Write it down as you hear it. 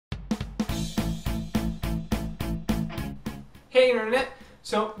Hey Internet!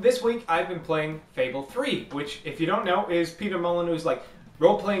 So this week I've been playing Fable 3, which if you don't know is Peter Molyneux's like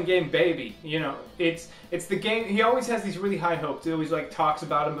role-playing game baby. You know, it's the game, he always has these really high hopes. He always like talks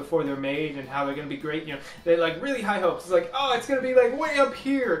about them before they're made and how they're going to be great. You know, they're like really high hopes. It's like, oh, it's going to be like way up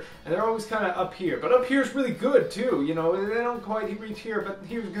here. And they're always kind of up here. But up here is really good too. You know, they don't quite reach here, but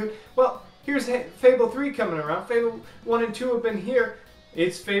here's good. Well, here's Fable 3 coming around. Fable 1 and 2 have been here.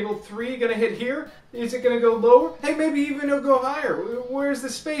 Is Fable 3 going to hit here? Is it going to go lower? Hey, maybe even it'll go higher. Where's the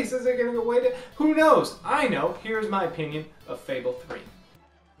space? Is it going to go way down? Who knows? I know. Here's my opinion of Fable 3.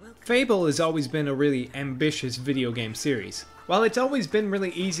 Fable has always been a really ambitious video game series. While it's always been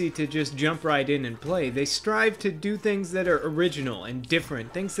really easy to just jump right in and play, they strive to do things that are original and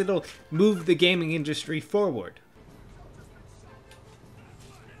different, things that'll move the gaming industry forward.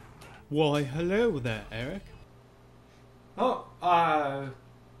 Why, hello there, Eric. Oh,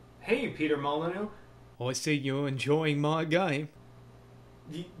 hey, Peter Molyneux. I see you're enjoying my game.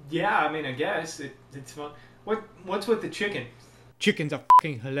 Yeah, I mean, I guess. It's fun. What's with the chicken? Chickens are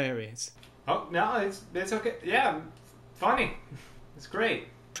fucking hilarious. Oh, no, it's okay. Yeah, funny. It's great.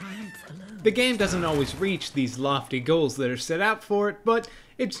 The game doesn't always reach these lofty goals that are set out for it, but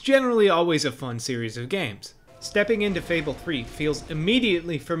it's generally always a fun series of games. Stepping into Fable 3 feels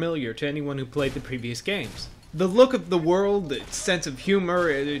immediately familiar to anyone who played the previous games. The look of the world, its sense of humor,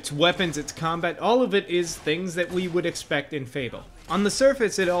 its weapons, its combat, all of it is things that we would expect in Fable. On the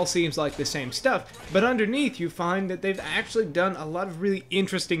surface, it all seems like the same stuff, but underneath you find that they've actually done a lot of really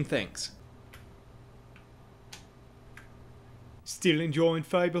interesting things. Still enjoying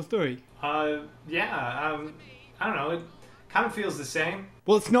Fable 3? Yeah, I don't know, it kind of feels the same.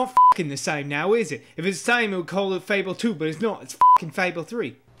 Well, it's not f***ing the same now, is it? If it's the same, we'll call it Fable 2, but it's not, it's f***ing Fable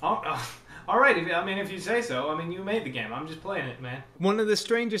 3. Oh, alright, if you say so. I mean, you made the game. I'm just playing it, man. One of the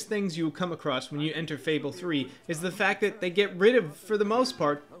strangest things you'll come across when you enter Fable 3 is the fact that they get rid of, for the most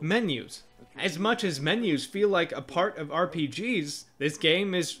part, menus. As much as menus feel like a part of RPGs, this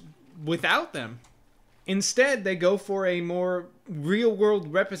game is without them. Instead, they go for a more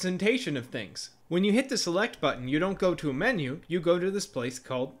real-world representation of things. When you hit the select button, you don't go to a menu, you go to this place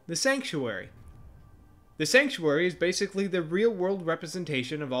called the Sanctuary. The Sanctuary is basically the real-world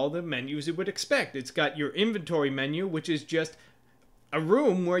representation of all the menus you would expect. It's got your inventory menu, which is just a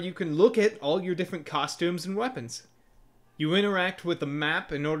room where you can look at all your different costumes and weapons. You interact with the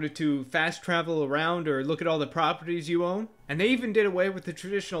map in order to fast travel around or look at all the properties you own. And they even did away with the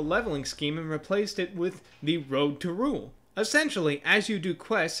traditional leveling scheme and replaced it with the Road to Rule. Essentially, as you do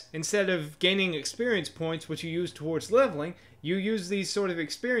quests, instead of gaining experience points which you use towards leveling, you use these sort of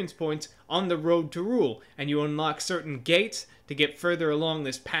experience points on the Road to Rule, and you unlock certain gates to get further along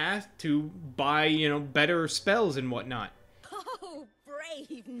this path to buy, better spells and whatnot. Oh,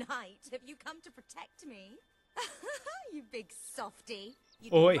 brave knight, have you come to protect me? You big softy.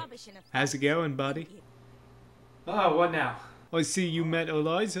 Oi, how's it going, buddy? Oh, what now? I see you met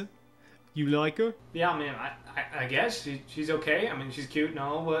Eliza. You like her? Yeah, I mean, I guess she's okay. I mean, she's cute and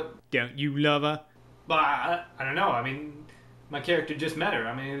all, but... Don't you love her? But I don't know. I mean, my character just met her.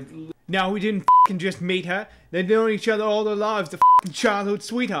 I mean... No, we didn't f***ing just meet her. They've known each other all their lives. They're f***ing childhood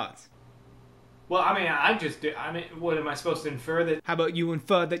sweethearts. Well, I mean, what am I supposed to infer that... How about you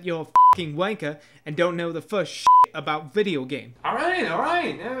infer that you're a f***ing wanker and don't know the first shit about video game?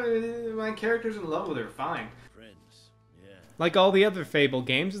 Alright. My character's in love with her, fine. Like all the other Fable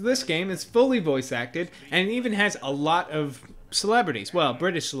games, this game is fully voice acted and it even has a lot of celebrities. Well,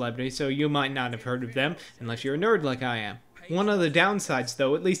 British celebrities, so you might not have heard of them unless you're a nerd like I am. One of the downsides,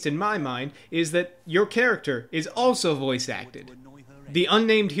 though, at least in my mind, is that your character is also voice acted. The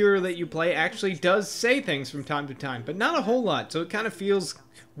unnamed hero that you play actually does say things from time to time, but not a whole lot, so it kind of feels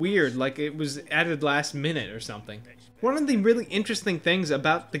weird, like it was added last minute or something. One of the really interesting things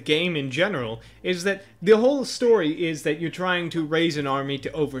about the game in general is that the whole story is that you're trying to raise an army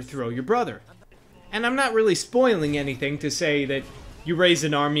to overthrow your brother. And I'm not really spoiling anything to say that you raise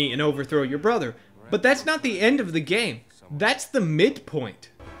an army and overthrow your brother, but that's not the end of the game. That's the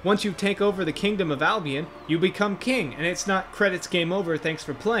midpoint. Once you take over the Kingdom of Albion, you become king, and it's not credits game over, thanks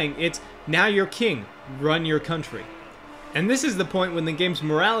for playing, it's now you're king, run your country. And this is the point when the game's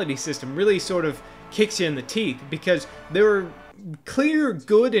morality system really sort of kicks you in the teeth, because there are clear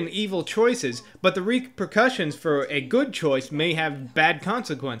good and evil choices, but the repercussions for a good choice may have bad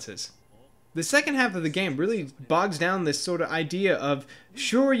consequences. The second half of the game really bogs down this sort of idea of,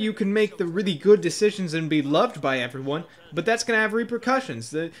 sure, you can make the really good decisions and be loved by everyone, but that's going to have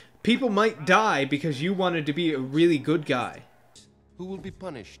repercussions. The people might die because you wanted to be a really good guy. Who will be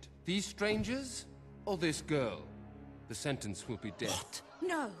punished? These strangers or this girl? The sentence will be death. What?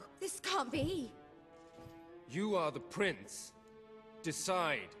 No, this can't be. You are the prince.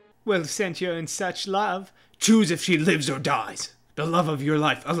 Decide. Well, since you're in such love, choose if she lives or dies. The love of your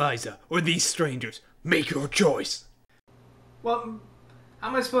life, Eliza, or these strangers. Make your choice. Well, how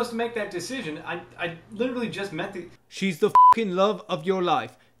am I supposed to make that decision? I literally just met the... She's the fucking love of your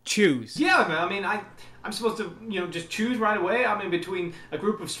life. Choose. Yeah, I mean, I'm supposed to, just choose right away. I'm in between a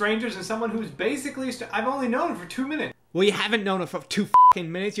group of strangers and someone who's basically... I've only known her for 2 minutes. Well, you haven't known her for 2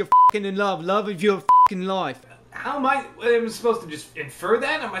 fucking minutes. You're fucking in love. Love of your fucking life. How am I supposed to just infer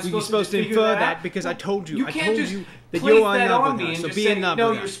that? Am I You're supposed to infer that because I told you. I told you that place you're in that love on with me her. and So just be say, in love no,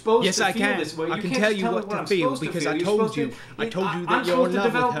 with her. you're supposed Yes, to I feel can. this way. I You can can't tell just you me what to I'm feel supposed to because feel. I You're told supposed you. to- I told you I'm that you're in supposed to love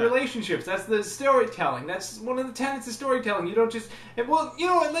with develop her. relationships. That's the storytelling. That's one of the tenets of storytelling. You don't just... Well, you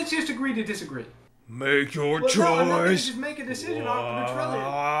know what? Let's just agree to disagree. Make your Well, choice. no, I'm not going to just make a decision arbitrarily.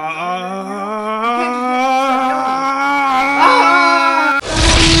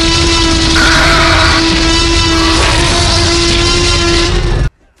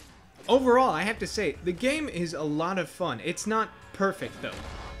 Overall, I have to say, the game is a lot of fun. It's not perfect, though.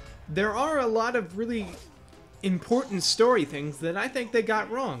 There are a lot of really important story things that I think they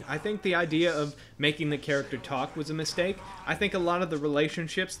got wrong. I think the idea of making the character talk was a mistake. I think a lot of the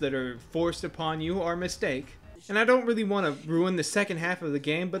relationships that are forced upon you are a mistake. And I don't really want to ruin the second half of the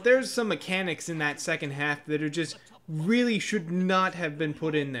game, but there's some mechanics in that second half that are just really should not have been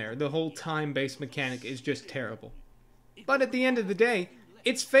put in there. The whole time-based mechanic is just terrible. But at the end of the day,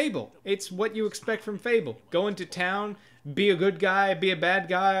 it's Fable. It's what you expect from Fable. Go into town, be a good guy, be a bad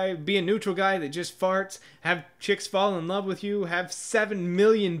guy, be a neutral guy that just farts, have chicks fall in love with you, have 7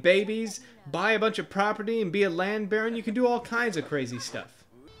 million babies, buy a bunch of property and be a land baron. You can do all kinds of crazy stuff.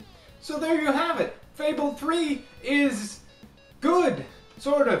 So there you have it. Fable 3 is good.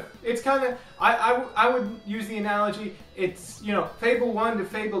 Sort of. It's kind of... I would use the analogy, it's, Fable 1 to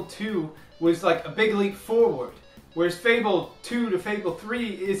Fable 2 was like a big leap forward. Whereas Fable 2 to Fable 3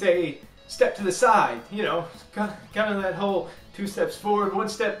 is a step to the side, kind of that whole 2 steps forward, 1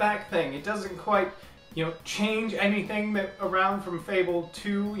 step back thing. It doesn't quite, change anything around from Fable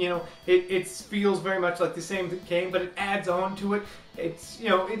 2. It feels very much like the same game, but it adds on to it. It's,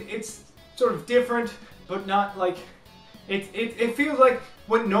 it's sort of different, but not like... It feels like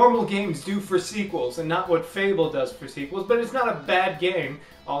what normal games do for sequels and not what Fable does for sequels, but it's not a bad game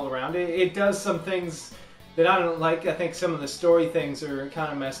all around. It does some things that I don't like. I think some of the story things are kind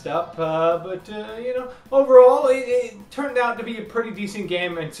of messed up, but overall it turned out to be a pretty decent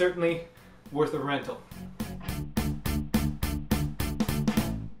game and certainly worth a rental.